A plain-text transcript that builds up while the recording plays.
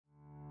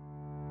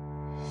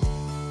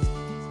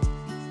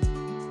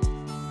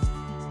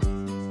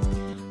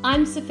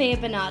I'm Sophia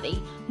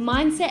Bernardi,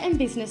 mindset and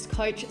business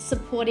coach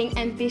supporting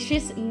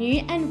ambitious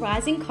new and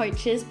rising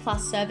coaches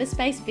plus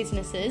service-based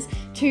businesses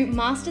to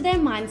master their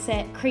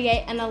mindset,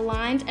 create an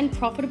aligned and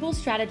profitable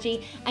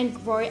strategy, and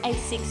grow a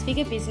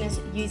six-figure business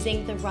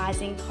using the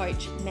Rising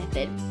Coach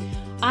method.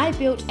 I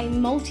built a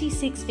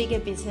multi-six-figure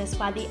business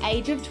by the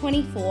age of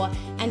 24,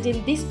 and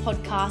in this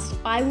podcast,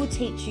 I will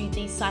teach you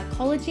the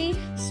psychology,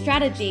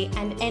 strategy,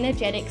 and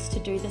energetics to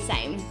do the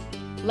same.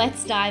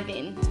 Let's dive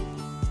in.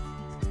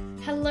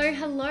 Hello,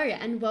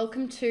 and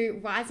welcome to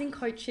Rising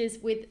Coaches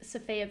with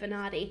Sophia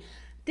Bernardi.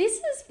 This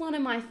is one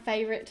of my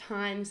favorite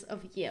times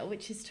of year,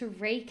 which is to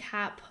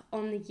recap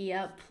on the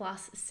year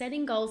plus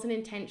setting goals and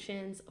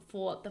intentions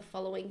for the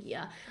following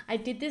year. I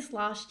did this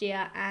last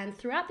year, and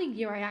throughout the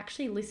year, I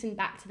actually listened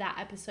back to that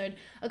episode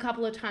a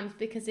couple of times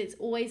because it's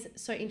always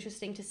so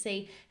interesting to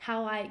see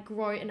how I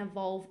grow and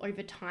evolve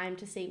over time,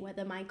 to see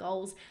whether my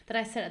goals that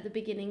I set at the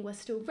beginning were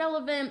still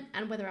relevant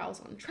and whether I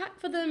was on track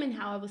for them and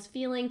how I was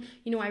feeling.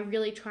 You know, I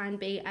really try and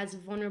be as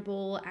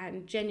vulnerable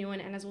and genuine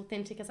and as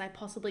authentic as I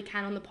possibly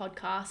can on the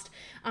podcast.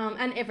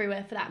 And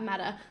everywhere for that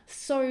matter,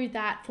 so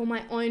that for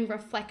my own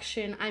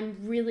reflection, I'm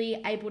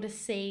really able to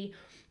see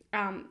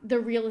the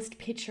realist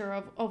picture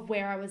of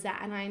where I was at,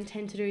 and I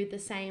intend to do the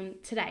same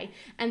today.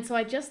 And so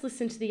I just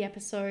listened to the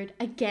episode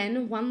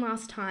again one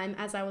last time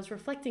as I was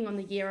reflecting on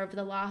the year over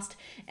the last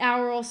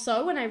hour or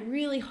so, and I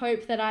really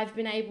hope that I've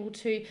been able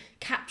to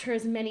capture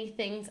as many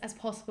things as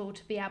possible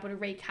to be able to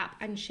recap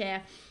and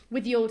share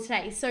with you all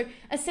today. So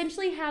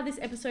essentially how this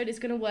episode is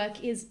going to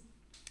work is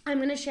I'm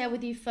going to share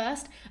with you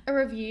first a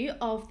review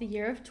of the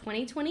year of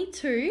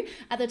 2022.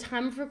 At the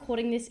time of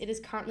recording this, it is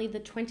currently the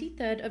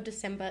 23rd of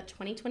December,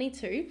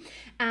 2022.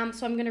 So I'm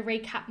going to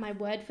recap my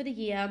word for the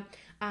year,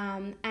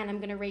 and I'm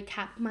going to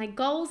recap my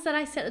goals that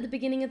I set at the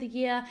beginning of the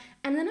year.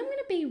 And then I'm going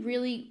to be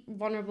really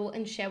vulnerable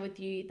and share with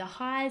you the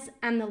highs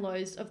and the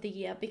lows of the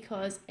year,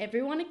 because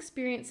everyone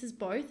experiences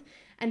both,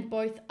 and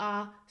both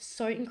are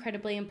so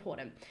incredibly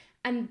important.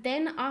 And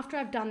then after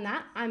I've done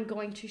that, I'm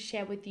going to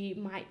share with you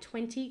my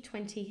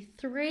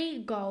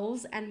 2023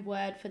 goals and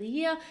word for the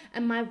year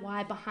and my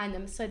why behind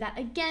them, so that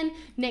again,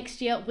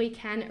 next year we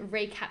can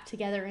recap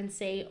together and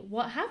see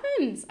what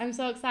happens. I'm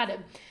so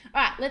excited.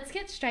 All right, let's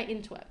get straight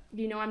into it.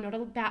 You know, I'm not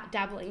about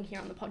dabbling here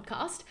on the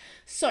podcast.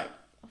 So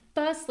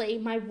firstly,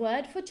 my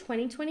word for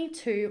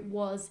 2022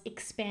 was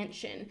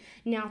expansion.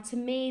 Now, to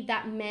me,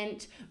 that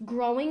meant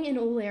growing in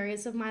all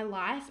areas of my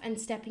life and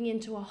stepping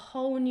into a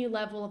whole new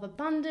level of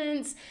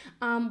abundance,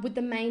 with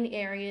the main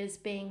areas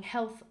being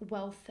health,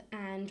 wealth,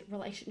 and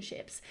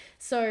relationships.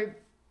 So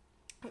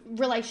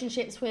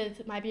relationships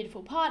with my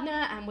beautiful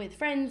partner and with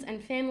friends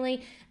and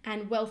family,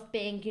 and wealth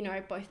being, you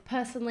know, both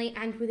personally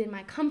and within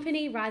my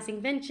company,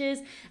 Rising Ventures,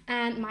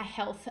 and my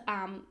health,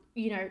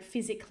 you know,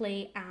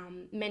 physically,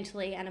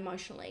 mentally, and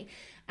emotionally.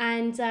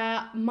 And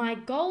my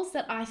goals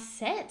that I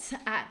set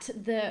at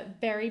the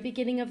very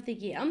beginning of the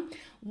year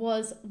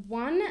was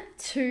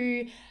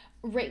to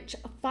reach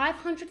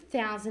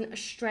 500,000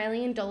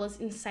 Australian dollars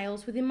in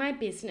sales within my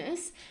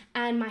business.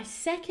 And my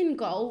second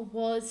goal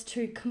was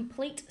to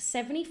complete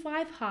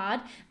 75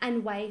 hard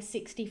and weigh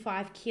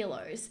 65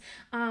 kilos.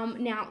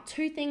 Now,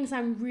 two things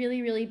I'm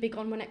really, really big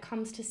on when it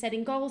comes to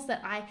setting goals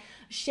that I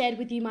shared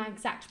with you my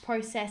exact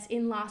process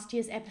in last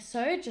year's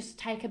episode. Just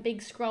take a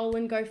big scroll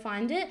and go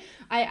find it.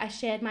 I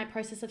shared my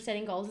process of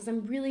setting goals, as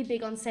I'm really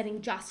big on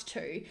setting just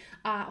two,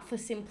 for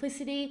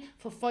simplicity,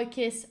 for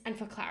focus, and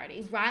for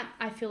clarity, right?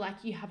 I feel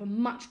like you have a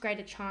much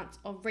greater chance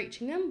of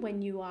reaching them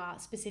when you are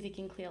specific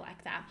and clear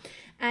like that.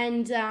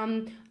 And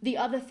the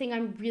other thing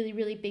I'm really,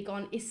 really big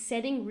on is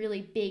setting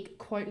really big,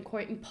 quote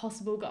unquote,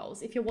 impossible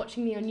goals. If you're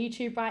watching me on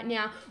YouTube right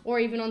now, or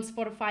even on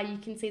Spotify, you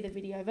can see the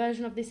video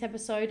version of this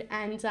episode,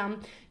 and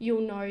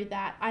you'll know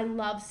that I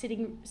love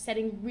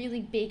setting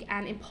really big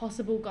and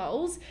impossible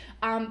goals,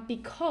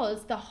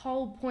 because the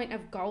whole point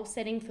of goal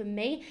setting for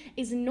me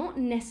is not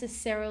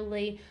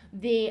necessarily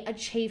the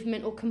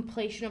achievement or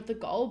completion of the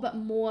goal, but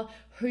more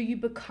who you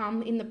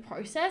become in the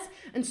process.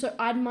 And so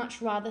I'd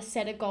much rather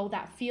set a goal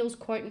that feels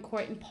quote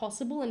unquote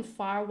impossible and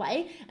far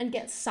away and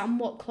get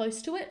somewhat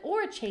close to it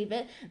or achieve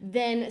it,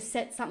 than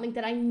set something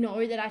that I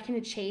know that I can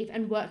achieve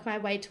and work my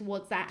way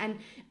towards that,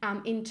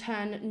 and in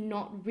turn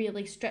not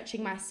really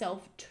stretching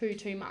myself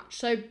too much.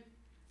 So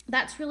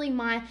that's really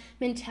my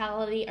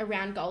mentality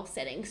around goal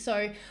setting.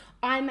 So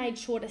I made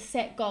sure to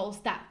set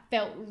goals that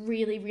felt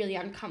really, really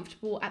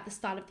uncomfortable at the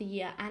start of the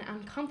year, and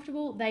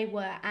uncomfortable they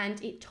were,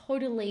 and it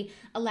totally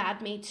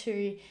allowed me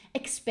to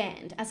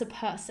expand as a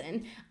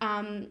person,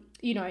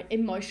 you know,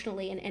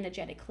 emotionally and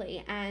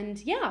energetically. And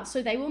yeah,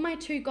 so they were my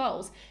two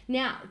goals.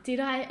 Now, did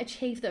I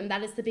achieve them?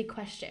 That is the big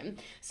question.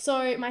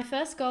 So my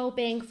first goal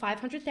being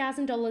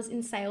 $500,000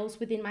 in sales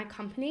within my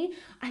company,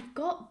 I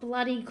got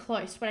bloody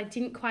close, but I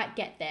didn't quite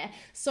get there.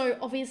 So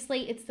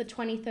obviously it's the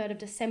 23rd of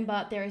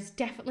December. There is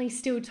definitely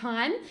still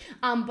time,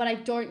 but I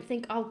don't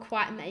think I'll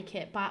quite make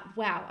it. But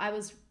wow,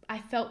 I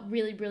felt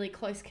really, really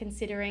close,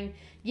 considering,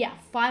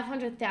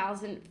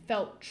 500,000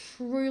 felt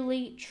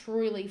truly,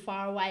 truly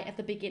far away at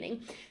the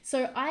beginning.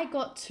 So I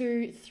got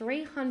to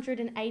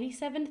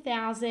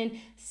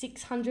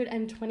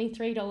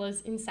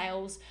 $387,623 in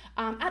sales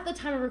at the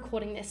time of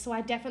recording this. So I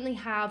definitely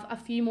have a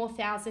few more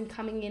thousand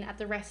coming in at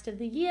the rest of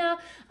the year.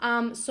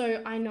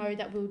 So I know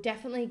that we'll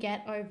definitely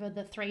get over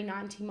the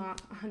 390 mark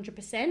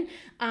 100%.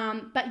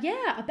 But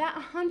yeah,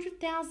 about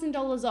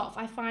 $100,000 off.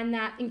 I find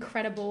that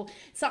incredible.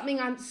 Something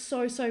I'm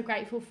so, so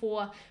grateful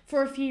for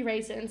a few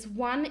reasons.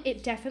 One,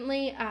 it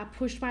definitely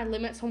pushed my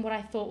limits on what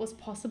I thought was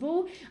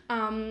possible.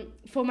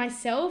 For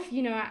myself,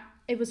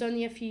 it was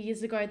only a few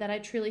years ago that I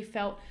truly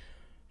felt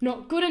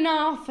not good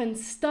enough and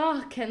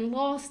stuck and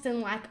lost,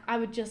 and like I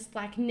would just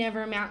like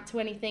never amount to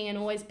anything and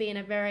always be in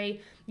a very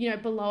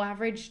below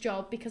average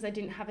job because I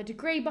didn't have a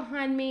degree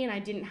behind me and I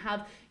didn't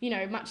have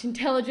much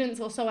intelligence,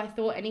 or so I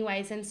thought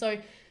anyways. And so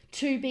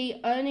to be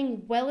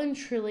earning well and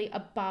truly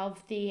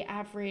above the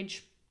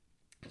average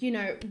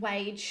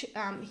wage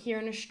here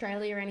in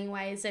Australia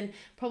anyways, and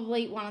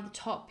probably one of the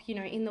top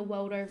in the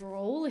world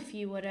overall, if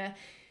you were to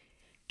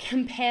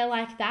compare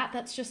like that,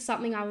 that's just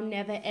something I will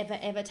never ever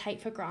ever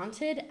take for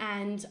granted.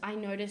 And I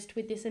noticed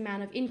with this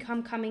amount of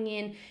income coming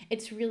in,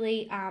 it's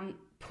really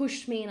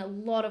pushed me in a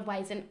lot of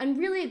ways, and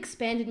really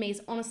expanded me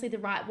is honestly the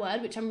right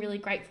word, which I'm really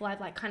grateful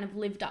I've like kind of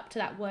lived up to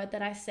that word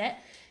that I set,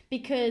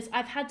 because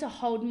I've had to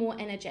hold more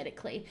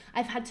energetically.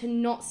 I've had to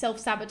not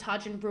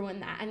self-sabotage and ruin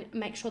that, and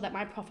make sure that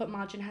my profit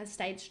margin has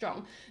stayed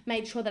strong,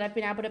 made sure that I've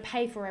been able to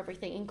pay for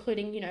everything,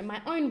 including,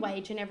 my own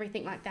wage and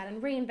everything like that,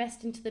 and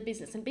reinvest into the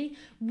business and be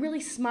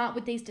really smart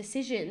with these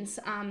decisions,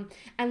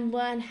 and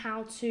learn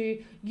how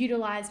to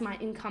utilize my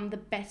income the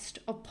best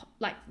of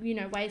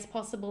ways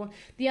possible.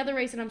 The other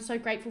reason I'm so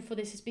grateful for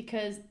this is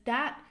because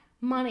that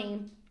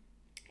money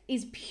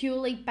is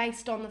purely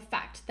based on the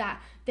fact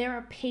that there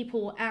are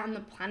people out on the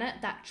planet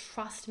that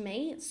trust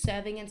me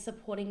serving and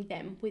supporting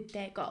them with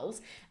their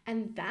goals.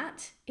 And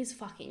that is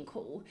fucking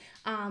cool.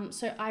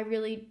 So I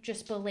really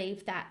just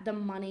believe that the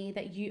money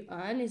that you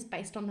earn is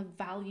based on the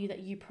value that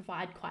you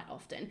provide quite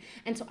often.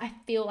 And so I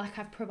feel like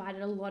I've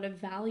provided a lot of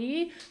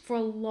value for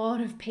a lot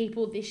of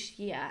people this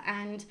year.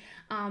 And,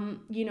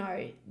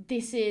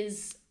 this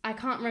is, I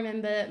can't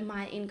remember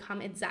my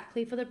income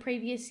exactly for the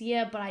previous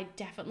year, but I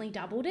definitely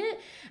doubled it.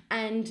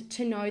 And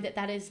to know that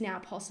that is now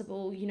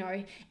possible,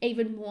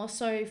 even more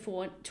so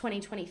for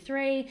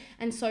 2023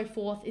 and so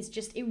forth, is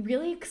just, it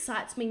really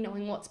excites me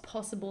knowing what's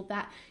possible,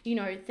 that,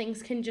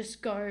 things can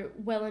just go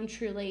well and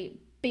truly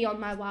beyond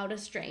my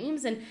wildest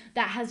dreams. And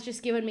that has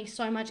just given me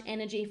so much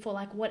energy for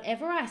like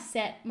whatever I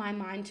set my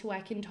mind to,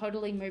 I can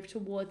totally move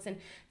towards, and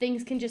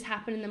things can just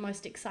happen in the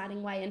most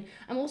exciting way. And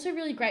I'm also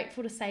really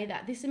grateful to say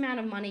that this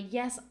amount of money,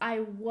 yes, I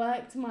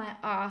worked my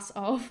ass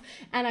off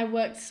and I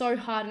worked so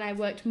hard and I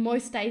worked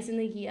most days in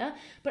the year,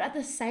 but at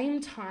the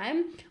same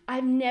time,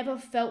 I've never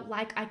felt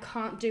like I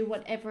can't do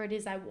whatever it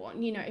is I want.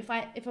 If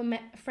a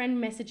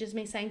friend messages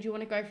me saying, do you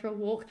want to go for a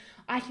walk?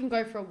 I can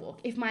go for a walk.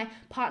 If my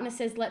partner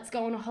says, let's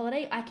go on a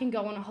holiday, I can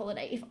go on a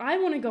holiday. If I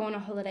want to go on a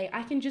holiday,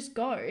 I can just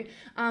go.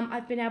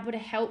 I've been able to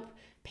help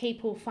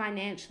people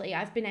financially.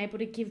 I've been able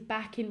to give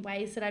back in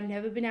ways that I've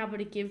never been able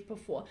to give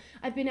before.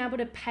 I've been able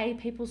to pay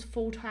people's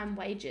full-time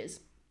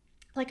wages.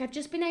 Like, I've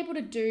just been able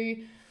to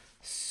do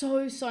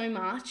so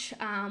much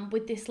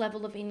with this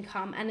level of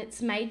income, and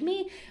it's made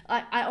me,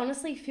 I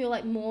honestly feel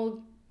like more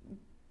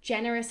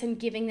generous and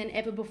giving than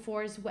ever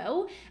before as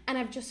well. And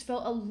I've just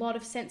felt a lot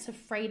of sense of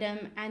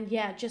freedom, and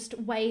just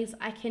ways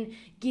I can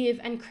give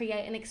and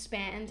create and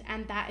expand.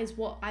 And that is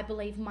what I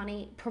believe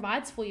money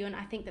provides for you. And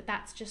I think that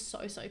that's just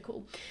so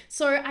cool.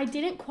 So I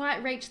didn't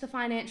quite reach the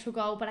financial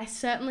goal, but I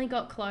certainly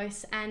got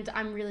close, and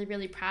I'm really,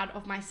 really proud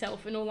of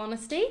myself in all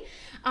honesty.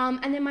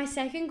 And then my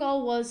second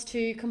goal was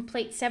to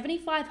complete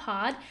 75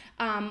 hard.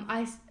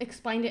 I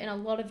explained it in a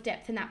lot of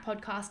depth in that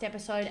podcast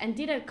episode, and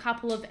did a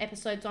couple of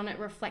episodes on it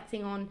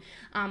reflecting on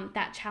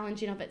that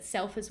challenge in of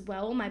itself as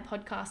well, my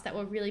podcast, that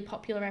were really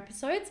popular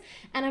episodes.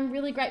 And I'm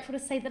really grateful to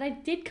say that I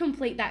did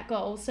complete that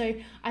goal. So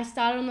I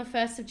started on the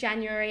 1st of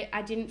January.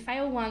 I didn't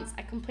fail once.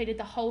 I completed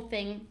the whole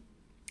thing.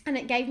 And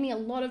it gave me a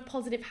lot of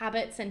positive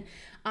habits, and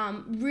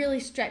really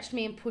stretched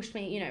me and pushed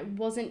me. It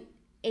wasn't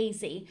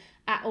easy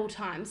at all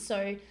times.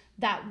 So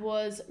that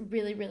was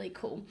really, really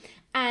cool.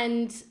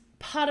 And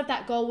part of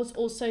that goal was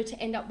also to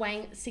end up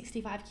weighing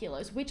 65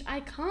 kilos, which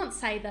I can't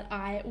say that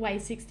I weigh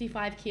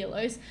 65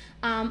 kilos.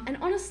 And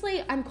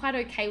honestly, I'm quite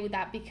okay with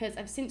that, because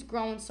I've since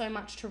grown so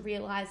much to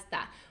realize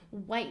that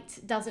weight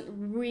doesn't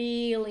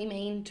really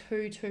mean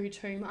too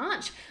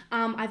much.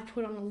 I've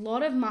put on a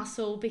lot of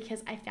muscle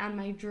because I found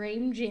my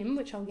dream gym,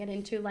 which I'll get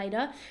into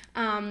later.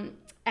 And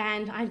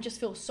I just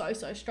feel so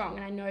strong.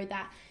 And I know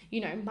that,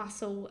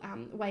 muscle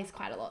weighs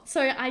quite a lot.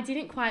 So I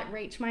didn't quite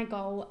reach my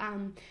goal,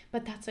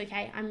 but that's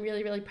okay. I'm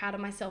really, really proud of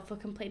myself for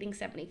completing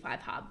 75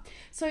 hard.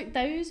 So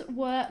those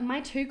were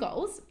my two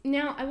goals.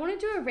 Now I want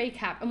to do a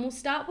recap, and we'll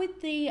start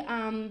with the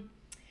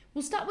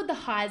we'll start with the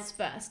highs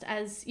first,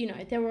 as you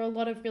know, there were a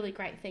lot of really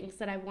great things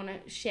that I want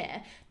to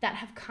share that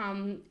have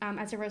come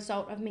as a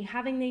result of me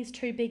having these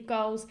 2 big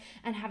goals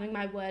and having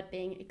my word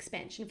being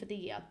expansion for the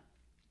year.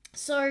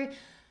 So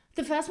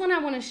the first one I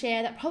want to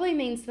share that probably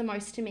means the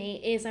most to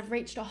me is I've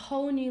reached a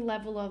whole new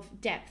level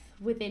of depth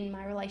within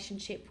my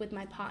relationship with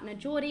my partner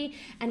Geordie,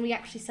 and we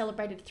actually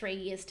celebrated 3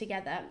 years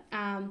together.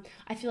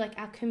 I feel like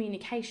our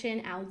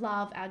communication, our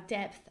love, our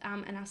depth,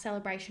 and our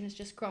celebration has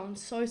just grown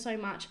so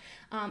much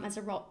as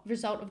a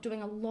result of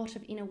doing a lot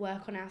of inner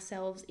work on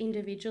ourselves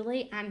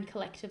individually and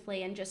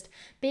collectively, and just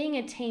being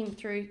a team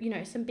through, you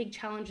know, some big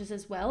challenges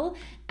as well.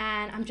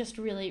 And I'm just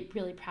really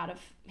proud of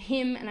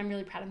him, and I'm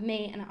really proud of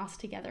me and us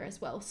together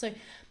as well. So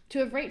to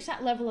have reached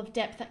that level of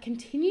depth that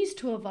continues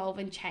to evolve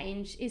and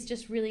change is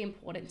just really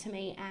important to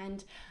me.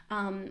 And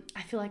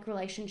I feel like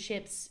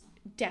relationships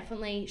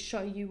definitely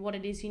show you what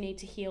it is you need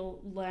to heal,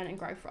 learn, and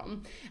grow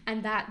from.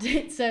 And that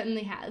it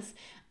certainly has.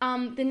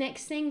 The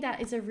next thing that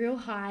is a real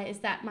high is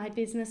that my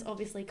business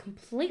obviously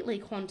completely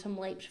quantum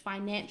leaped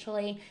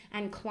financially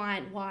and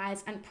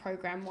client-wise and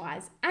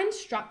program-wise and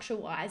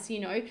structure-wise,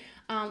 you know,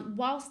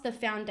 whilst the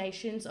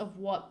foundations of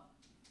what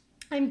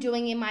I'm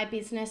doing in my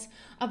business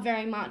are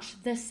very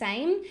much the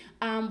same.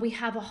 We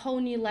have a whole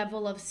new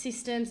level of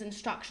systems and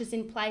structures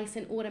in place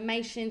and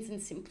automations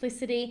and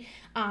simplicity.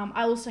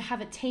 I also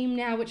have a team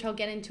now, which I'll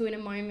get into in a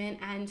moment,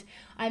 and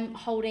I'm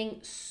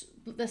holding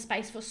the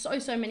space for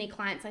so many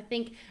clients. I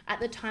think at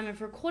the time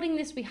of recording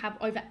this, we have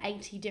over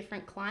 80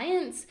 different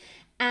clients.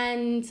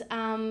 And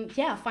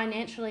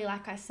financially,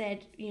 like I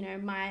said, you know,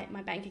 my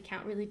bank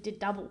account really did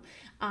double,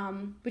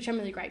 which I'm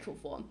really grateful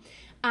for.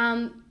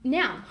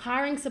 Now,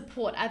 hiring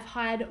support. I've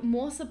hired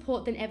more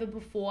support than ever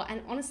before.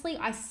 And honestly,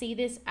 I see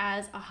this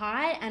as a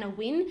high and a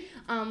win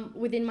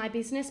within my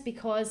business,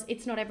 because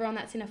it's not everyone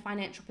that's in a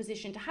financial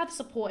position to have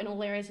support in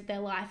all areas of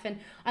their life. And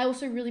I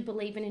also really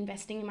believe in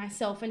investing in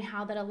myself and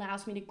how that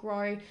allows me to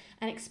grow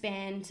and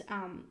expand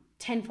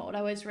tenfold. I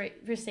always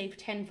receive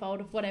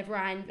tenfold of whatever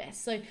I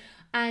invest. So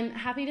I'm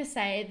happy to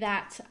say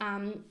that,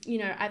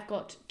 I've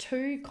got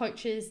 2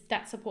 coaches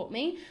that support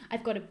me.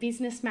 I've got a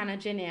business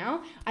manager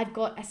now. I've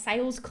got a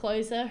sales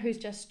closer who's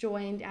just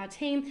joined our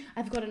team.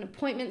 I've got an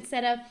appointment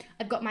setter.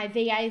 I've got my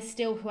VA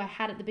still, who I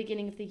had at the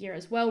beginning of the year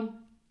as well.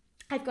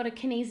 I've got a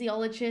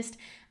kinesiologist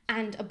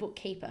and a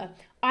bookkeeper.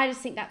 I just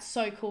think that's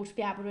so cool to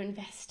be able to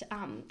invest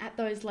at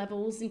those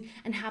levels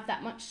and have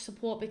that much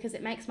support, because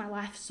it makes my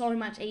life so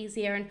much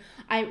easier, and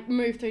I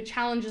move through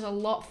challenges a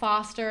lot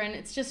faster, and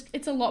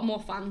it's a lot more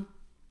fun.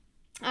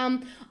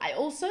 I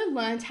also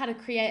learned how to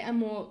create a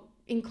more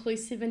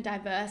inclusive and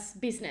diverse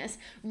business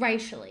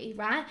racially,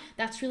 right?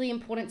 That's really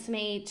important to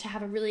me, to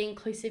have a really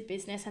inclusive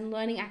business, and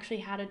learning actually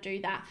how to do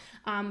that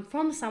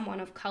from someone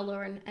of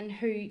color and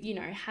who, you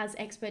know, has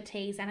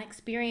expertise and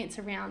experience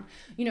around,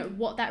 you know,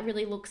 what that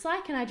really looks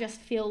like. And I just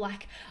feel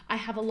like I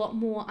have a lot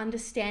more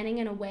understanding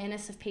and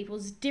awareness of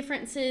people's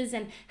differences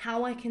and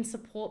how I can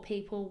support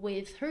people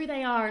with who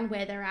they are and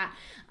where they're at,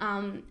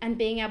 and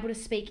being able to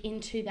speak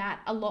into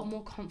that a lot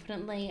more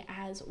confidently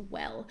as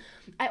well.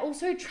 I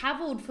also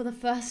traveled for the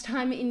first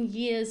time in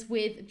years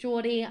with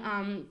Geordie,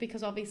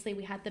 because obviously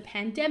we had the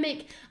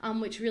pandemic,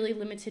 which really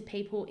limited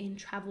people in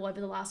travel over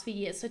the last few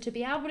years. So to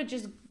be able to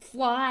just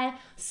fly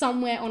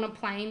somewhere on a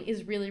plane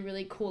is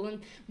really cool.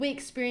 And we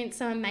experienced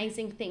some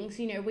amazing things.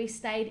 You know, we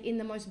stayed in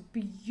the most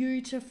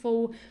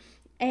beautiful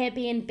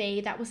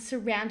Airbnb that was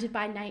surrounded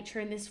by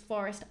nature in this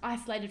forest,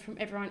 isolated from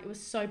everyone. It was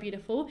so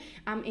beautiful,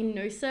 in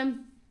Noosa.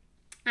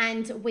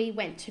 And we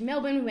went to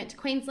Melbourne, we went to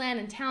Queensland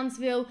and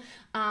Townsville.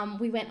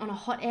 We went on a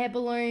hot air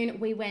balloon.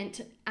 We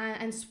went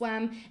and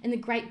swam in the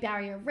Great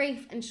Barrier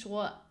Reef and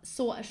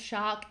saw a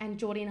shark. And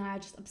Geordie and I are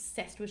just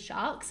obsessed with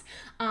sharks.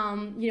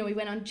 We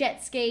went on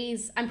jet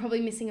skis. I'm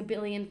probably missing a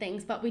billion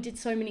things, but we did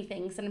so many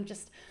things, and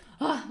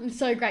I'm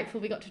so grateful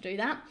we got to do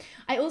that.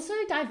 I also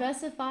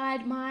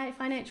diversified my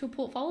financial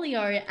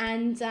portfolio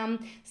and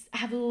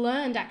have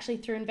learned, actually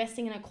through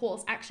investing in a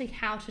course, actually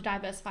how to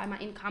diversify my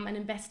income and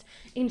invest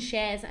in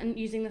shares and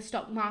using the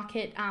stock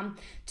market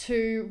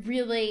to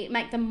really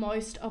make the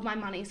most of my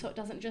money, so it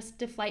doesn't just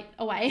deflate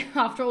away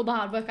after all the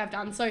hard work I've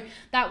done. So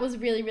that was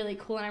really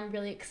cool, and I'm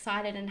really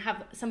excited and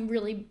have some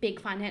really big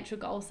financial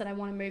goals that I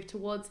want to move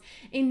towards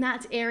in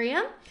that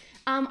area.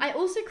 I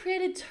also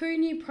created 2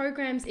 new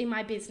programs in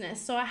my business.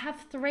 So I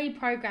have 3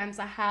 programs.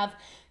 I have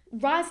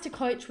Rise to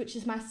Coach, which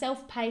is my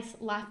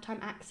self-paced lifetime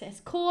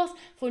access course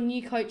for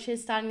new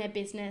coaches starting their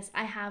business.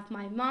 I have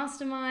my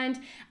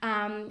mastermind,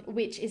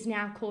 which is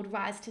now called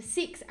Rise to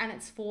 6, and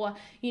it's for,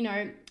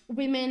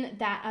 women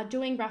that are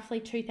doing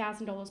roughly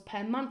 $2,000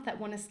 per month that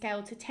want to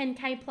scale to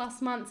 10K plus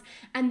months.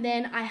 And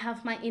then I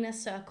have my inner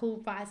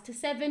circle, Rise to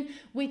 7,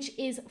 which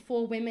is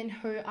for women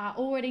who are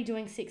already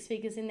doing 6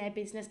 figures in their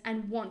business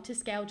and want to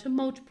scale to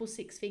multiple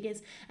 6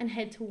 figures and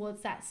head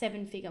towards that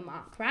 7-figure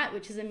mark, right?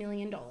 Which is $1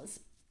 million.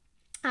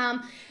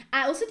 I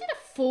also did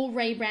a full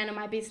rebrand of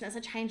my business.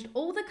 I changed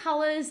all the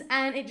colors,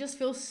 and it just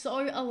feels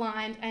so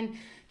aligned and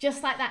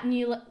just like that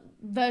new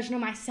version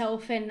of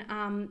myself. And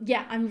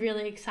I'm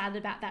really excited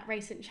about that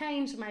recent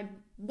change. My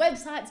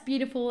website's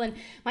beautiful and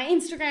my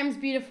Instagram's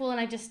beautiful, and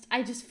I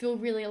just feel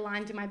really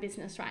aligned in my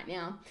business right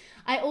now.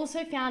 I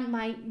also found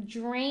my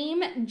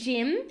dream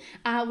gym,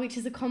 which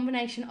is a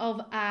combination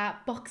of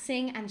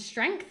boxing and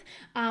strength.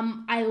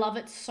 I love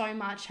it so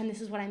much, and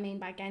this is what I mean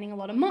by gaining a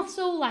lot of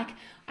muscle. Like,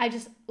 I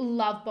just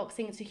love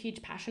boxing. It's a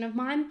huge passion of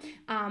mine.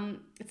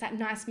 It's that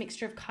nice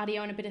mixture of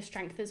cardio and a bit of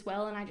strength as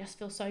well, and I just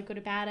feel so good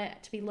about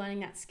it, to be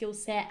learning that skill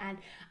set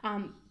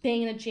and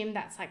being in a gym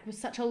that's like with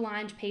such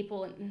aligned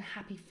people and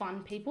happy,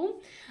 fun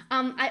people.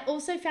 I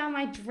also found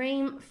my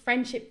dream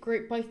friendship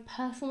group, both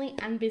personally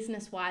and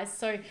business-wise.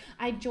 So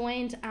I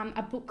joined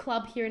a book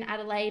club here in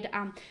Adelaide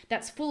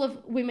that's full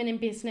of women in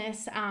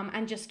business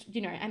and just,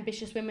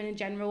 ambitious women in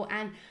general.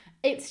 And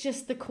it's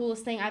just the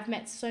coolest thing. I've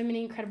met so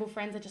many incredible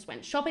friends. I just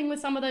went shopping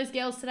with some of those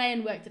girls today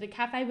and worked at a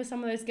cafe with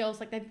some of those girls.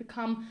 Like, they've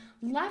become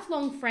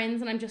lifelong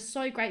friends, and I'm just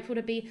so grateful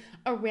to be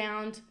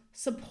around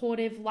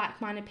supportive,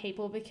 like-minded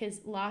people, because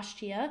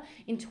last year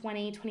in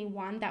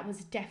 2021, that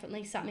was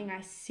definitely something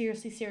I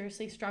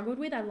seriously struggled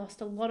with. I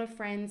lost a lot of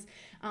friends.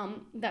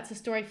 That's a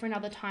story for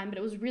another time, but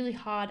it was really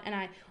hard, and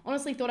I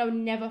honestly thought I would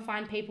never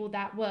find people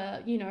that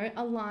were,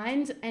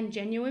 aligned and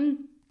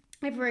genuine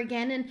ever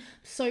again, and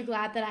so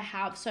glad that I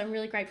have. So I'm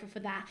really grateful for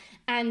that.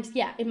 And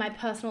in my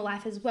personal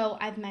life as well,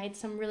 I've made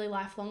some really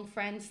lifelong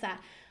friends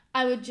that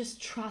I would just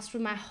trust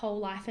with my whole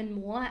life and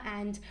more,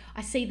 and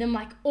I see them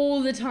like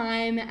all the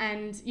time,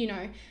 and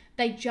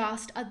they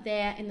just are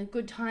there in the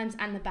good times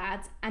and the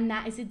bads, and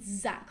that is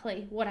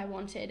exactly what I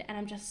wanted, and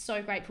I'm just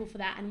so grateful for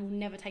that, and will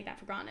never take that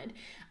for granted.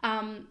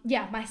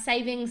 My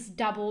savings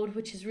doubled,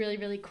 which is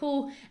really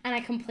cool, and I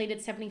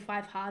completed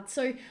 75 hard.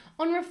 So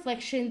on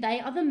reflection, they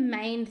are the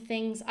main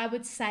things I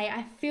would say.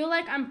 I feel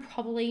like I'm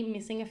probably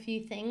missing a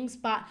few things,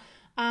 but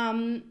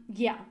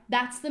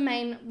that's the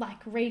main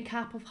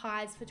recap of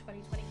highs for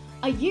 2020.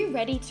 Are you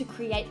ready to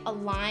create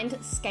aligned,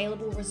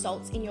 scalable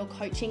results in your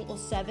coaching or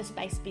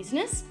service-based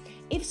business?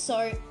 If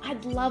so,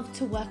 I'd love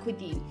to work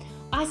with you.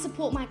 I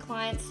support my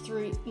clients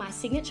through my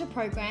signature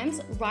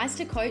programs, Rise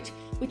to Coach,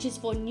 which is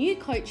for new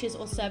coaches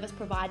or service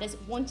providers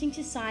wanting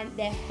to sign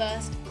their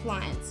first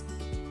clients,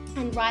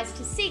 and Rise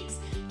to 6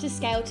 to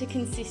scale to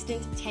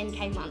consistent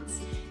 10K months.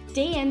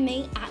 DM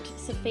me at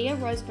Sophia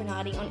Rose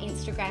Bernardi on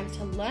Instagram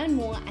to learn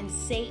more and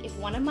see if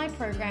one of my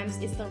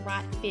programs is the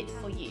right fit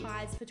for you.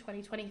 Highs for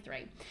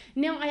 2023.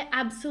 Now, I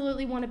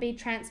absolutely want to be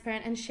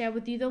transparent and share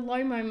with you the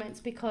low moments,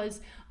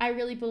 because I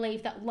really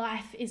believe that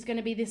life is going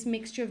to be this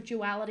mixture of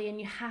duality, and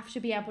you have to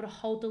be able to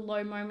hold the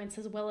low moments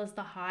as well as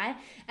the high,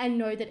 and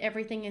know that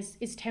everything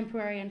is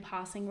temporary and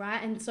passing,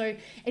 right? And so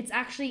it's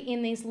actually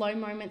in these low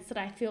moments that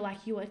I feel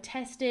like you are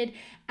tested,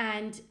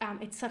 and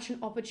it's such an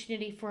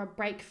opportunity for a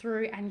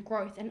breakthrough and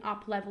growth and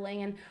up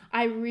leveling. And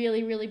I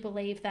really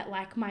believe that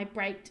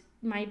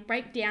my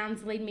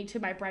breakdowns lead me to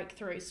my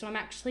breakthrough. So I'm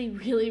actually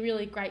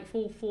really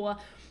grateful for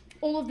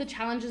all of the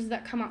challenges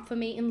that come up for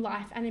me in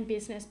life and in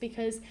business,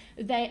 because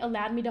they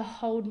allowed me to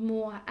hold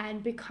more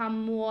and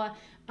become more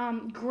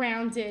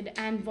grounded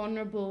and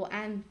vulnerable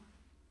and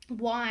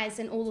wise,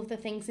 and all of the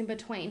things in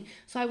between.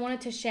 So I wanted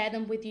to share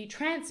them with you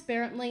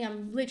transparently.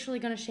 I'm literally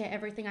going to share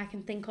everything I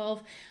can think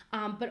of,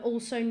 but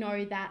also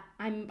know that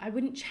I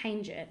wouldn't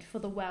change it for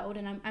the world,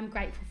 and I'm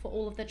grateful for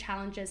all of the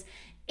challenges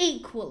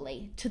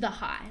equally to the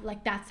high.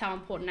 That's how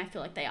important I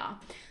feel like they are.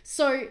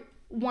 So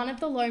one of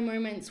the low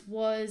moments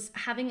was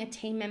having a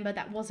team member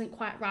that wasn't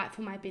quite right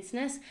for my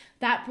business.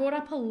 That brought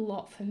up a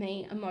lot for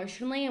me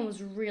emotionally, and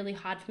was really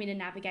hard for me to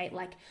navigate,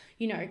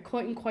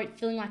 quote unquote,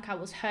 feeling like I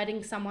was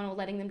hurting someone or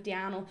letting them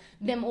down, or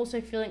them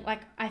also feeling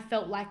like I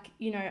felt like,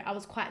 I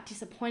was quite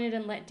disappointed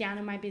and let down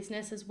in my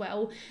business as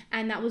well.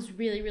 And that was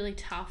really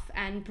tough,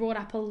 and brought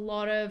up a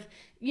lot of,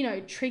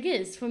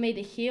 triggers for me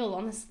to heal,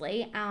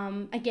 honestly.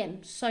 Again,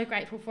 so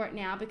grateful for it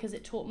now, because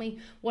it taught me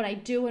what I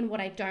do and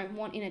what I don't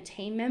want in a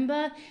team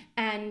member,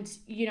 and,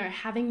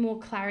 having more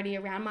clarity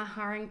around my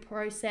hiring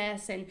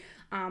process, and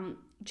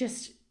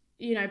just,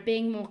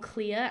 being more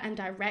clear and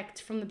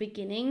direct from the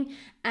beginning,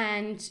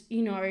 and,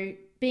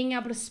 being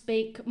able to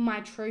speak my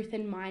truth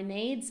and my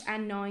needs,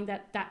 and knowing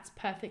that that's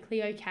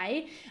perfectly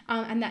okay,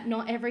 and that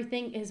not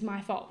everything is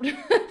my fault.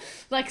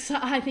 So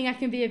I think I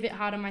can be a bit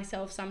hard on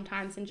myself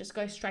sometimes, and just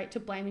go straight to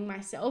blaming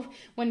myself,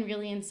 when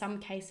really in some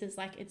cases,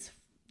 it's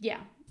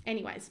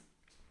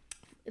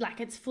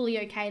fully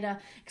okay to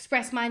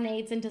express my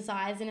needs and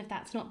desires, and if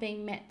that's not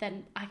being met,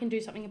 then I can do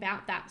something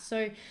about that.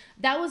 So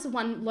that was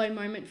one low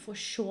moment for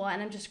sure,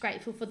 and I'm just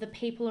grateful for the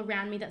people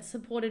around me that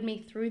supported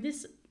me through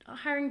this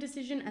hiring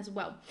decision as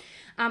well.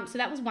 So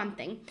that was one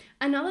thing.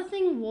 Another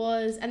thing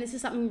was, and this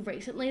is something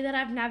recently that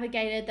I've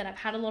navigated, that I've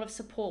had a lot of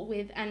support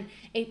with, and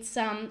it's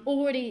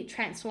already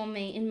transformed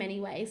me in many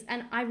ways.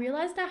 And I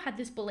realized I had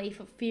this belief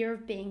of fear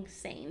of being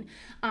seen.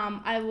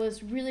 I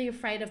was really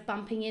afraid of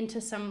bumping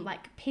into some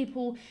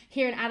people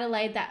here in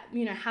Adelaide that,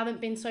 haven't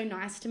been so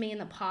nice to me in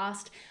the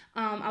past.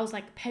 I was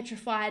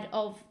petrified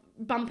of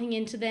bumping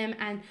into them,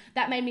 and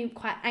that made me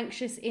quite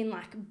anxious in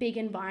like big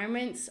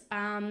environments.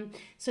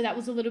 So that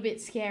was a little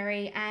bit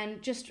scary,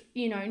 and just,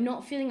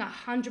 not feeling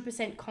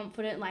 100%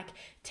 confident, like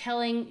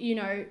telling,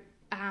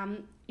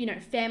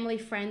 family,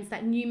 friends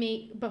that knew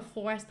me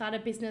before I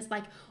started business,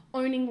 like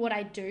owning what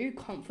I do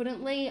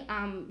confidently.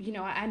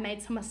 I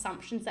made some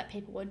assumptions that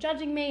people were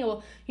judging me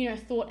or,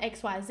 thought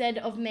X, Y, Z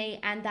of me.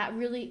 And that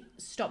really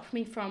stopped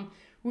me from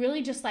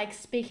really just like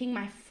speaking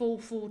my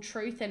full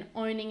truth and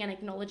owning and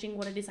acknowledging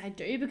what it is I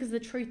do. Because the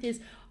truth is,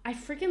 I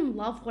freaking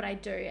love what I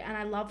do and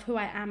I love who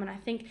I am. And I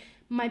think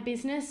my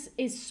business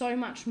is so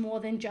much more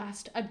than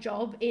just a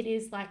job. It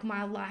is like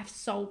my life's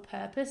sole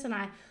purpose, and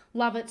I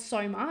love it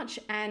so much.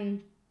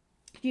 And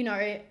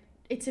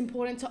it's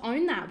important to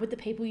own that with the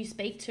people you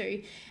speak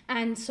to.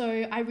 And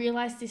so I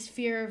realized this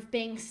fear of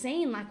being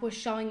seen like was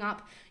showing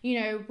up,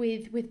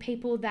 with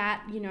people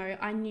that,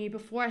 I knew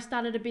before I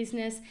started a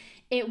business.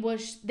 It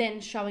was then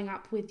showing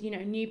up with,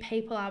 new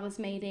people I was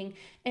meeting.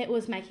 It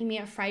was making me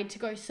afraid to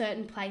go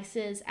certain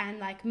places and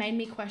like made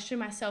me question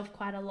myself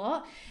quite a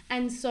lot.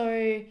 And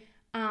so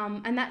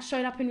and that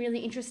showed up in really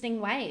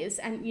interesting ways,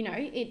 and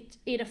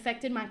it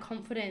affected my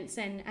confidence,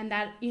 and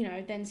that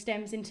then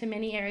stems into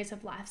many areas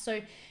of life.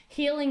 So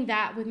healing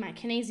that with my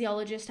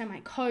kinesiologist and my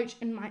coach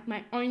and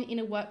my own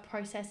inner work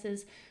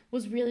processes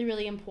was really,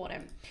 really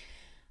important.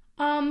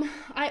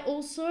 I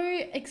also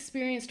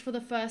experienced for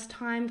the first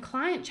time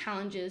client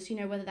challenges,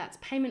 whether that's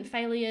payment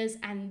failures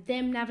and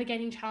them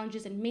navigating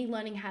challenges and me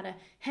learning how to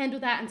handle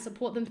that and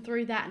support them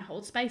through that and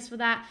hold space for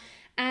that.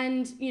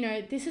 And,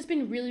 this has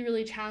been really,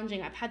 really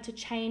challenging. I've had to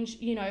change,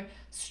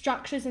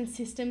 structures and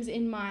systems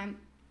in my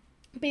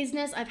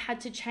business. I've had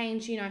to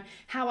change,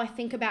 how I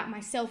think about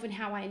myself and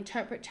how I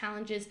interpret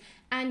challenges,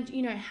 and,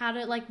 how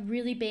to like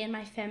really be in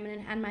my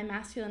feminine and my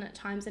masculine at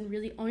times, and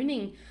really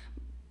owning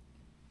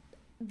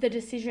the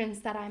decisions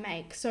that I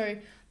make. So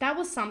that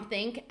was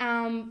something.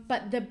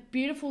 But the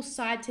beautiful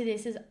side to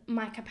this is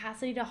my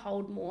capacity to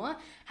hold more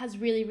has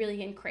really,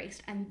 really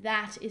increased. And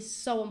that is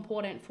so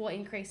important for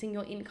increasing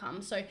your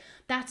income. So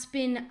that's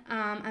been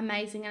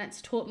amazing. And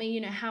it's taught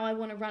me, how I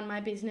want to run my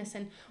business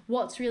and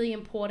what's really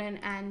important,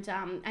 and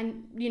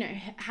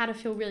how to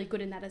feel really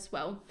good in that as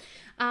well.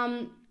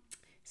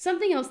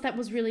 Something else that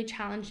was really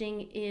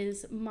challenging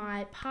is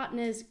my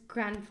partner's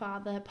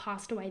grandfather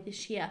passed away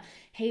this year.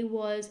 He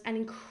was an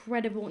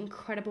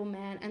incredible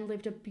man and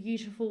lived a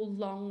beautiful,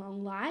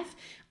 long life.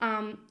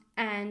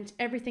 And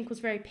everything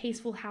was very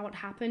peaceful how it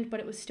happened, but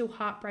it was still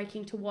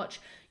heartbreaking to watch,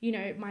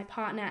 my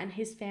partner and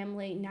his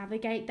family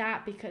navigate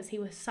that, because he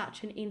was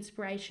such an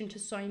inspiration to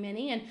so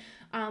many. And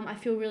I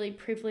feel really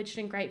privileged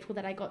and grateful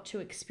that I got to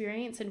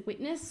experience and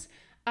witness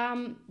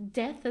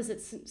death, as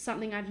it's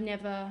something I've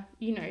never,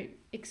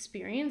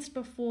 experienced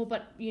before,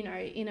 but,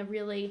 in a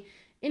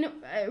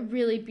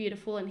really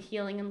beautiful and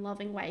healing and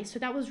loving way. So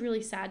that was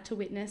really sad to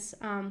witness.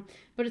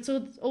 But it's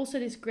also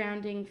this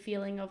grounding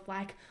feeling of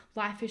like,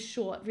 life is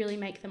short, really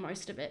make the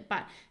most of it.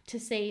 But to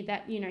see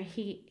that,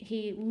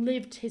 he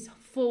lived his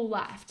full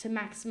life to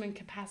maximum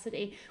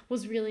capacity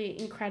was really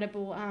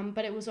incredible.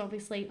 But it was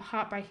obviously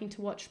heartbreaking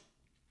to watch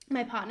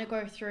my partner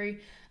go through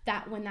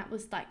that when that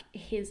was like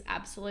his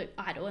absolute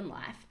idol in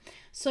life.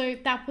 So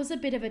that was a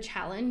bit of a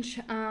challenge.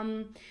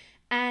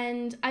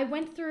 And I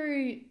went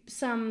through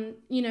some,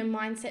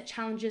 mindset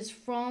challenges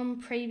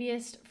from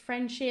previous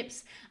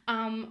friendships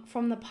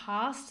from the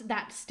past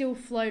that still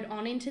flowed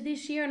on into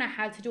this year, and I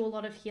had to do a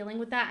lot of healing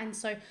with that. And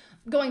so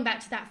going back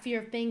to that fear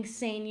of being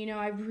seen,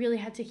 I really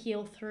had to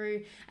heal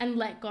through and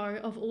let go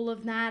of all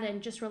of that,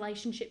 and just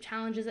relationship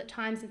challenges at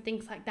times and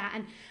things like that.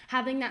 And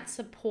having that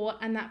support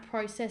and that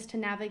process to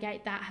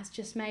navigate that has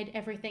just made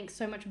everything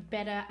so much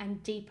better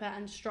and deeper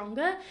and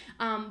stronger.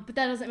 But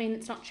that doesn't mean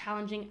it's not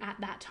challenging at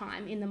that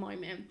time in the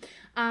moment.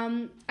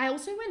 I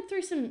also went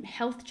through some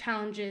health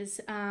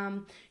challenges,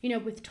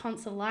 with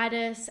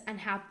tonsillitis, and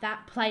how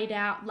that played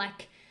out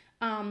like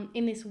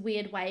in this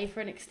weird way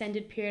for an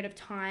extended period of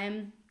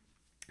time.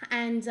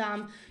 And,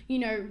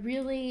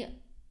 really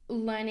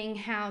learning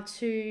how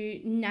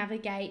to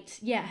navigate,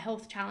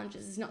 health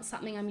challenges is not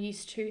something I'm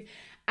used to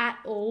at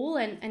all.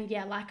 And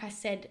like I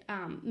said,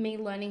 me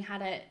learning how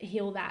to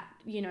heal that,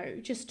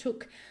 just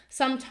took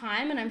some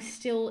time, and I'm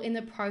still in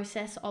the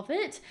process of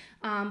it.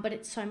 But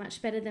it's so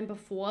much better than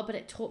before. But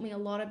it taught me a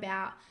lot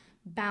about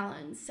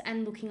balance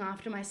and looking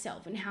after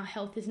myself, and how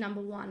health is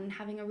number one, and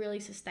having a really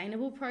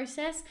sustainable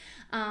process,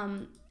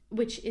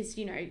 which is,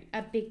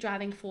 a big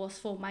driving force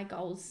for my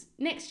goals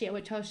next year,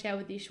 which I'll share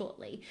with you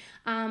shortly.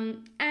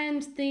 And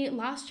the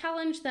last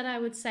challenge that I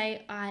would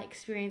say I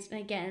experienced,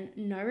 and again,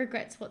 no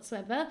regrets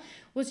whatsoever,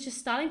 was just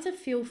starting to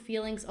feel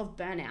feelings of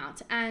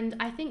burnout. And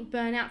I think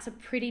burnout's a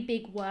pretty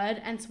big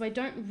word, and so I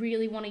don't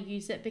really want to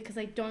use it, because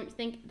I don't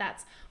think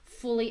that's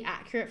fully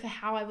accurate for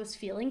how I was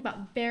feeling, but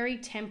very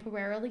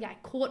temporarily. I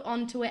caught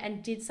onto it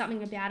and did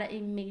something about it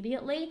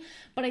immediately.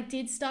 But I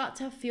did start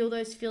to feel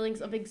those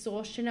feelings of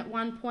exhaustion at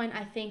one point.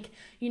 I think,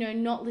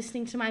 not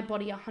listening to my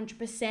body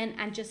 100%,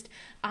 and just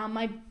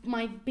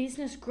my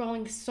business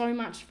growing so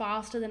much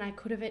faster than I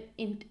could have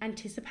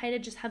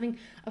anticipated, just having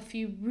a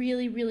few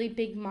really, really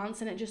big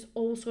months, and it just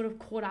all sort of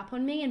caught up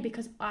on me. And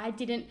because I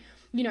didn't,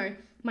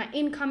 my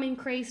income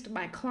increased,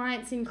 my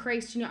clients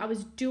increased, I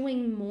was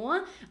doing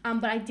more,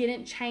 but I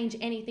didn't change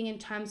anything in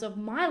terms of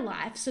my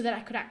life so that I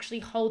could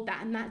actually hold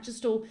that. And that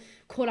just all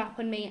caught up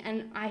on me,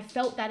 and I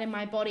felt that in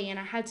my body, and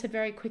I had to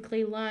very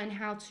quickly learn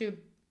how to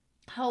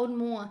hold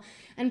more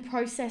and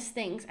process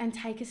things and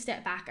take a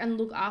step back and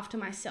look after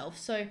myself.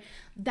 So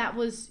that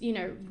was,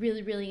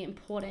 really, really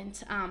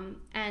important.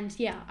 And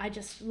yeah, I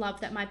just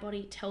love that my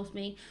body tells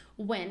me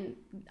when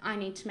I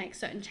need to make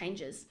certain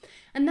changes.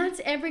 And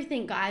that's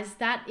everything, guys.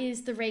 That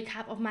is the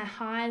recap of my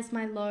highs,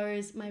 my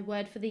lows, my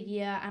word for the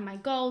year, and my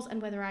goals,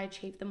 and whether I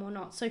achieved them or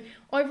not. So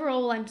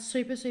overall, I'm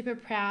super, super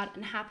proud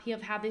and happy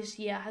of how this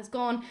year has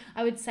gone.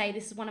 I would say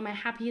this is one of my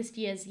happiest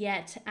years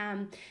yet,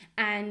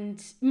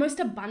 and most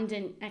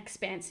abundant,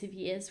 expansive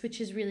years,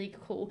 which is really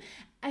cool.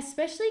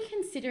 Especially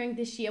considering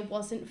this year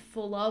wasn't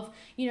full of,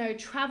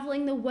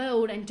 traveling the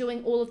world and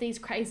doing all of these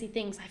crazy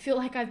things. I feel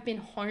like I've been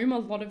home a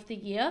lot of the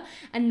year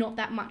and not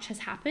that much has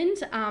happened.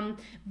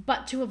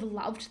 But to have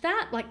loved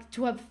that, like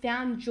to have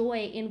found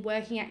joy in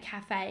working at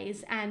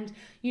cafes and,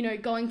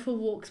 going for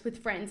walks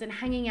with friends and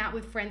hanging out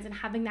with friends and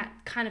having that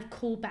kind of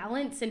cool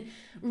balance, and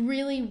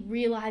really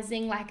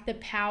realizing like the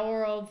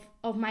power of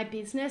my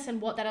business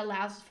and what that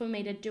allows for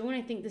me to do. And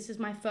I think this is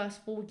my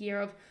first full year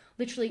of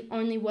literally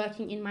only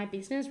working in my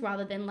business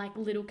rather than like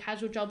little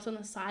casual jobs on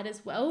the side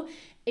as well,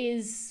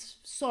 is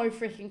so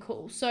freaking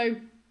cool. So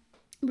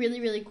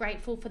really, really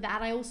grateful for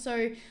that. I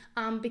also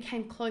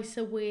became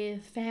closer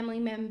with family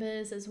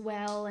members as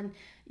well. And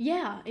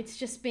yeah,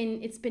 it's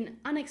been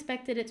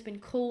unexpected. It's been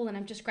cool. And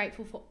I'm just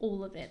grateful for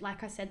all of it.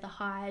 Like I said, the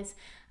highs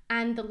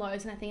and the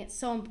lows. And I think it's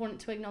so important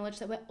to acknowledge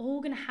that we're all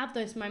going to have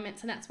those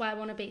moments. And that's why I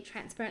want to be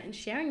transparent and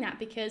sharing that,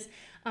 because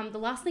the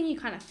last thing you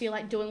kind of feel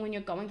like doing when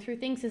you're going through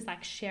things is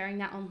like sharing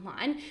that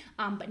online.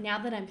 But now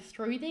that I'm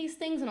through these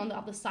things and on the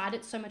other side,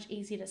 it's so much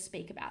easier to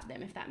speak about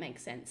them, if that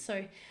makes sense.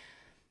 So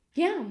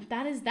yeah,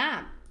 that is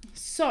that.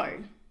 So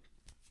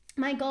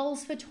my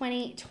goals for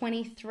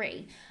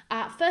 2023.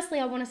 Firstly,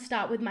 I want to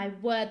start with my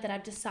word that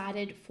I've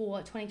decided for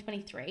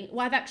 2023.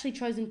 Well, I've actually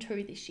chosen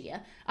two this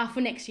year,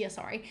 for next year,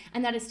 sorry.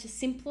 And that is to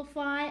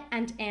simplify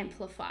and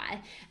amplify.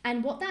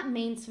 And what that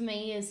means for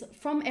me is,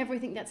 from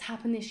everything that's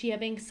happened this year,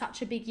 being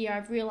such a big year,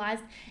 I've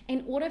realized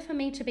in order for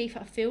me to be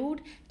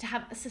fulfilled, to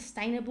have a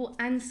sustainable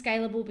and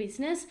scalable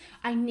business,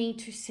 I need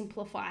to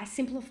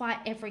simplify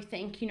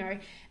everything,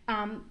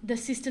 the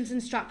systems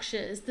and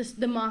structures,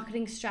 the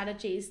marketing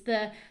strategies,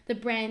 the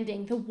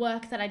branding, the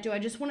work that I do. I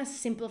just want to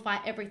simplify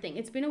everything.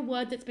 It's been a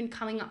word that's been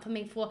coming up for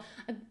me for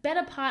a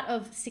better part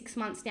of 6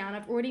 months now, and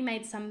I've already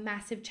made some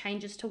massive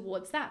changes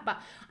towards that, but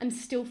I'm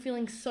still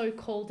feeling so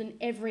called in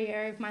every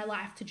area of my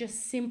life to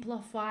just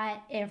simplify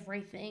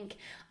everything,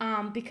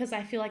 because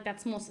I feel like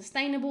that's more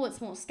sustainable,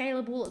 it's more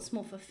scalable, it's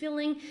more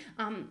fulfilling.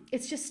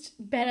 It's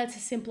just better to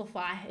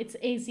simplify. It's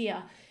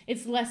easier.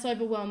 It's less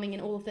overwhelming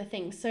in all of the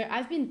things. So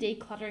I've been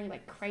decluttering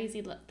like crazy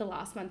the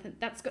last month, and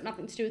that's got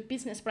nothing to do with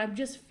business, but I'm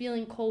just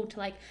feeling called to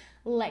like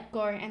let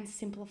go and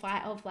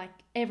simplify of like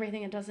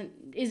everything that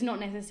is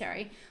not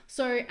necessary.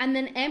 So, and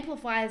then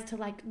amplify is to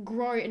like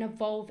grow and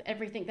evolve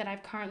everything that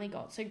I've currently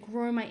got. So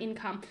grow my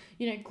income,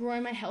 grow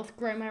my health,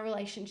 grow my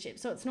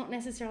relationships. So it's not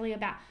necessarily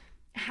about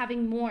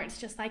having more, it's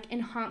just like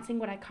enhancing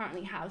what I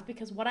currently have,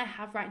 because what I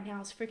have right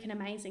now is freaking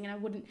amazing and I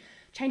wouldn't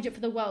change it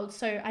for the world.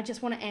 So I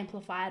just want to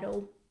amplify it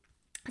all,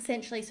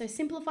 essentially. So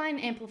simplify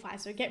and amplify.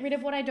 So get rid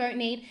of what I don't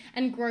need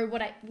and grow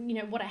what I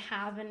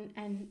have,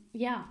 and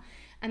yeah,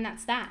 and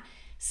that's that.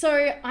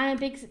 So I'm a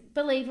big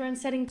believer in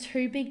setting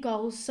two big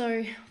goals.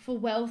 So for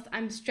wealth,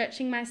 I'm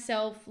stretching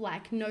myself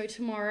like no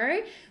tomorrow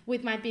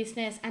with my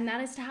business, and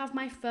that is to have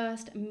my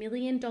first $1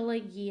 million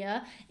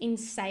year in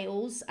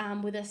sales,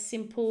 with a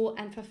simple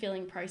and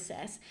fulfilling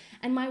process.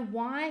 And my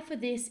why for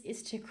this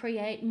is to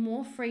create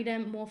more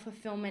freedom, more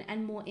fulfillment,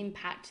 and more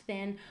impact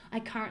than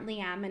I currently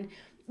am. And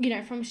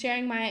from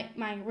sharing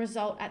my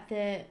result at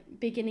the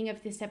beginning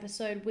of this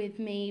episode with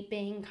me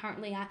being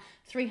currently at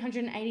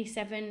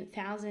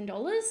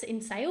 $387,000 in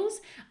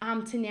sales,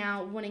 to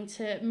now wanting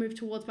to move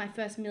towards my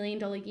first $1 million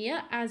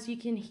year, as you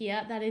can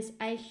hear, that is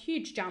a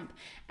huge jump.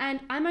 And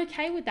I'm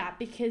okay with that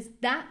because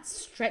that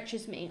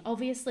stretches me.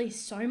 Obviously,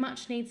 so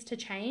much needs to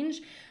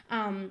change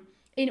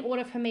in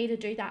order for me to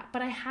do that.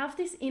 But I have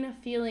this inner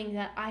feeling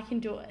that I can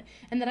do it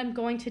and that I'm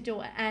going to do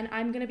it. And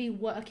I'm going to be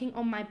working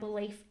on my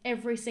belief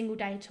every single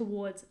day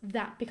towards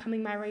that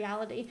becoming my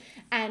reality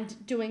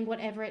and doing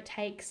whatever it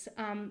takes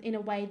in a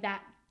way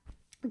that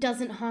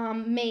doesn't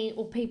harm me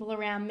or people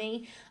around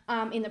me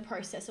in the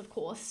process, of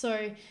course.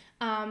 So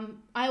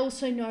I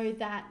also know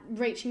that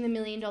reaching the $1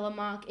 million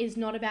mark is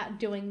not about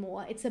doing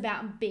more, it's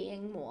about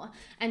being more.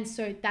 And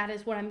so that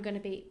is what I'm going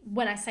to be,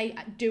 when I say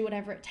do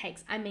whatever it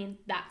takes, I mean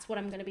that's what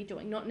I'm going to be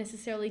doing, not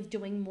necessarily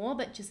doing more,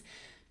 but just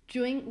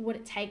doing what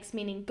it takes,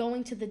 meaning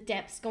going to the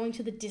depths, going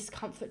to the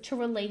discomfort, to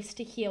release,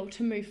 to heal,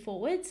 to move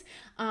forwards,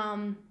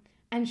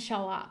 and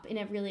show up in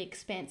a really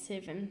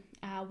expansive and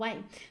way.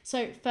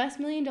 So first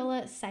 $1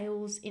 million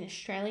sales in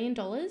Australian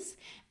dollars,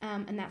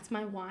 and that's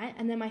my why.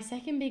 And then my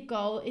second big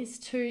goal is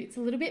it's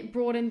a little bit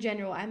broad and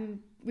general.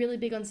 I'm really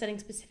big on setting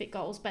specific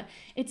goals, but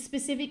it's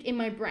specific in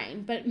my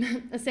brain. But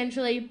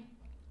essentially,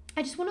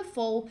 I just want to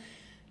fall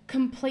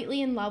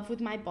completely in love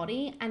with my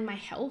body and my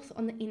health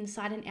on the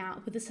inside and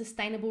out with a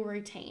sustainable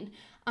routine.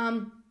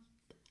 And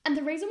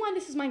the reason why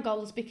this is my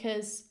goal is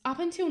because up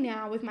until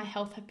now with my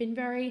health, I've been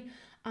very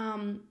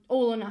all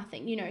or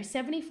nothing.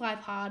 75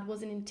 hard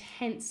was an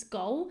intense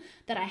goal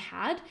that I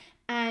had,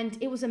 and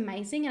it was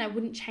amazing and I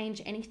wouldn't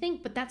change anything,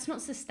 but that's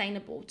not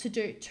sustainable to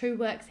do 2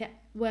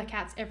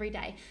 workouts every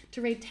day,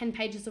 to read 10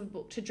 pages of a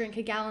book, to drink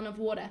a gallon of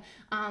water,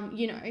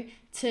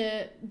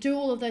 to do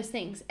all of those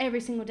things every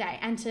single day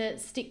and to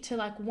stick to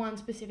like one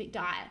specific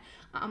diet.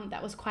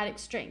 That was quite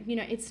extreme.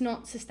 It's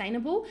not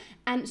sustainable.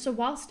 And so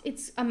whilst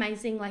it's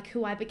amazing, like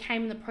who I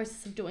became in the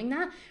process of doing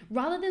that,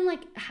 rather than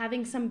like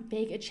having some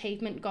big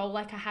achievement goal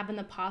like I have in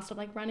the past of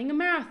like running a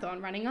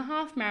marathon, running a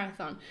half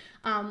marathon,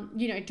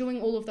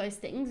 doing all of those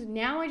things,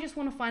 now I just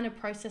want to find a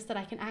process that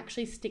I can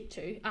actually stick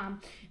to.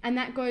 And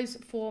that goes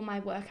for my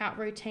workout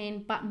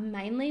routine, but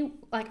mainly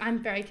like I'm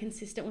very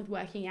consistent with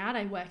working out.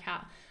 I work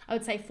out, I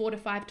would say 4 to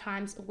 5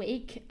 times a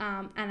week.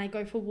 And I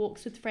go for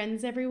walks with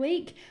friends every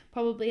week,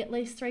 probably at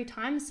least 3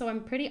 times. So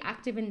I'm pretty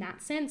active in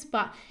that sense.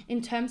 But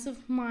in terms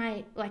of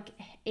my like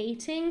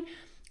eating,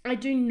 I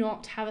do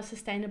not have a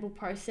sustainable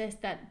process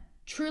that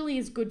truly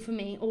is good for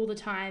me all the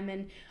time.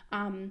 And,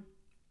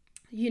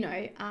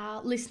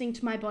 listening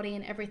to my body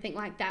and everything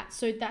like that.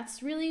 So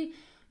that's really,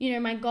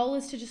 my goal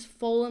is to just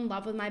fall in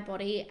love with my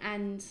body,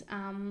 and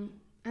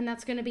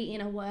that's going to be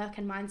inner work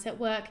and mindset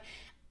work,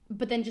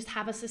 but then just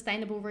have a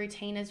sustainable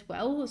routine as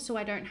well. So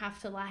I don't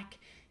have to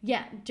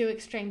do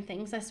extreme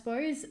things, I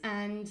suppose.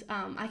 And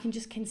I can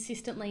just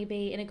consistently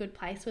be in a good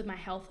place with my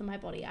health and my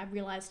body. I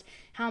realized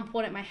how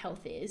important my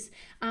health is.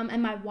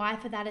 And my why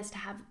for that is to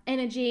have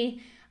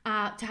energy,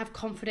 to have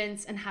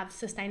confidence, and have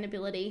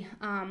sustainability.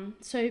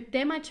 So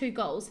they're my 2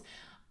 goals.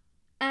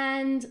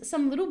 And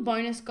some little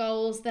bonus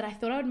goals that I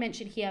thought I would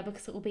mention here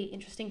because it will be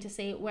interesting to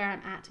see where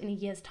I'm at in a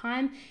year's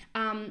time.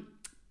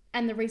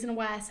 And the reason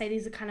why I say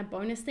these are kind of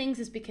bonus things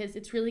is because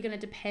it's really going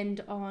to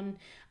depend on,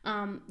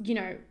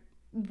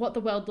 what the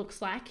world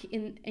looks like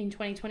in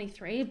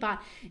 2023.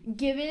 But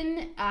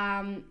given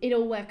it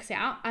all works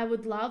out, I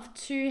would love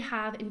to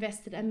have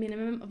invested a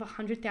minimum of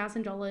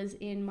 $100,000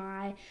 in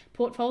my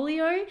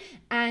portfolio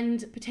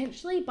and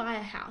potentially buy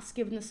a house,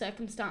 given the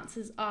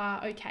circumstances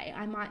are okay.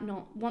 I might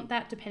not want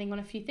that depending on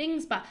a few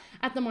things, but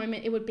at the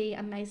moment it would be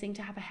amazing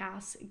to have a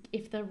house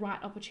if the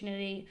right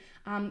opportunity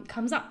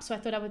comes up. So I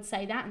thought I would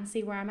say that and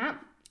see where I'm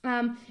at.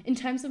 In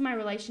terms of my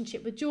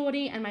relationship with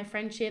Geordie and my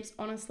friendships,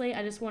 honestly,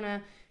 I just want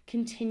to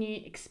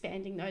continue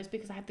expanding those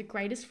because I have the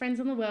greatest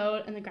friends in the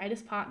world and the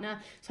greatest partner.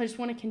 So I just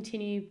want to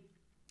continue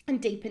and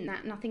deepen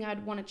that. Nothing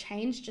I'd want to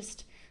change,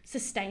 just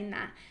sustain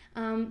that.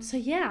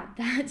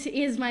 That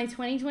is my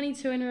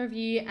 2022 in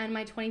review and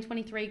my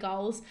 2023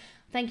 goals.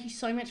 Thank you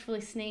so much for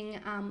listening.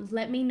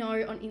 Let me know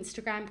on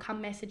Instagram. Come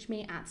message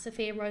me at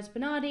Sophia Rose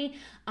Bernardi.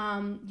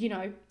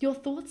 Your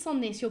thoughts on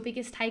this, your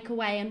biggest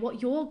takeaway, and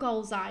what your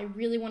goals are. I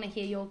really want to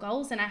hear your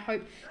goals, and I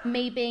hope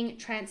me being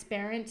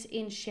transparent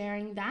in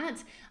sharing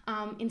that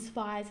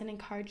inspires and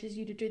encourages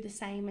you to do the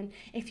same. And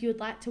if you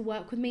would like to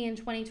work with me in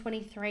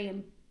 2023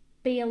 and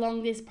be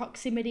along this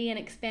proximity and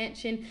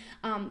expansion,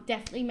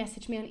 definitely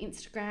message me on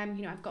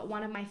Instagram. I've got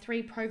one of my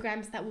 3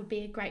 programs that would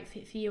be a great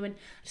fit for you, and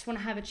I just want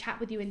to have a chat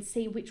with you and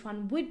see which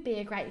one would be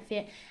a great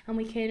fit, and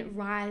we can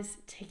rise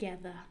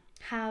together.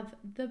 Have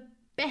the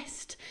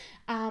best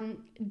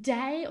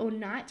day or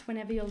night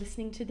whenever you're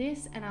listening to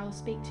this, and I will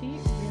speak to you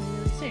really,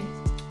 really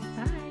soon.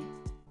 Bye.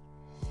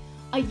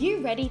 Are you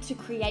ready to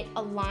create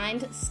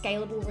aligned,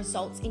 scalable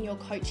results in your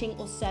coaching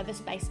or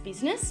service-based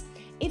business?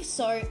 If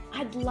so,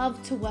 I'd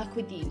love to work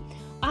with you.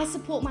 I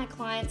support my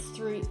clients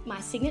through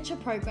my signature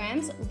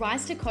programs,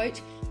 Rise to Coach,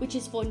 which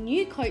is for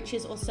new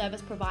coaches or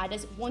service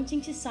providers wanting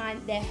to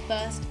sign their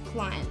first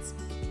clients,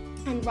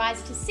 and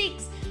Rise to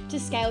 6 to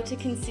scale to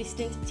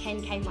consistent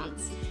 10K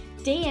months.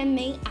 DM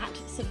me at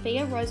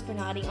Sophia Rose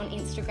Bernardi on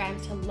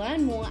Instagram to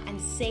learn more and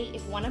see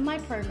if one of my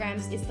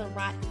programs is the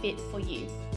right fit for you.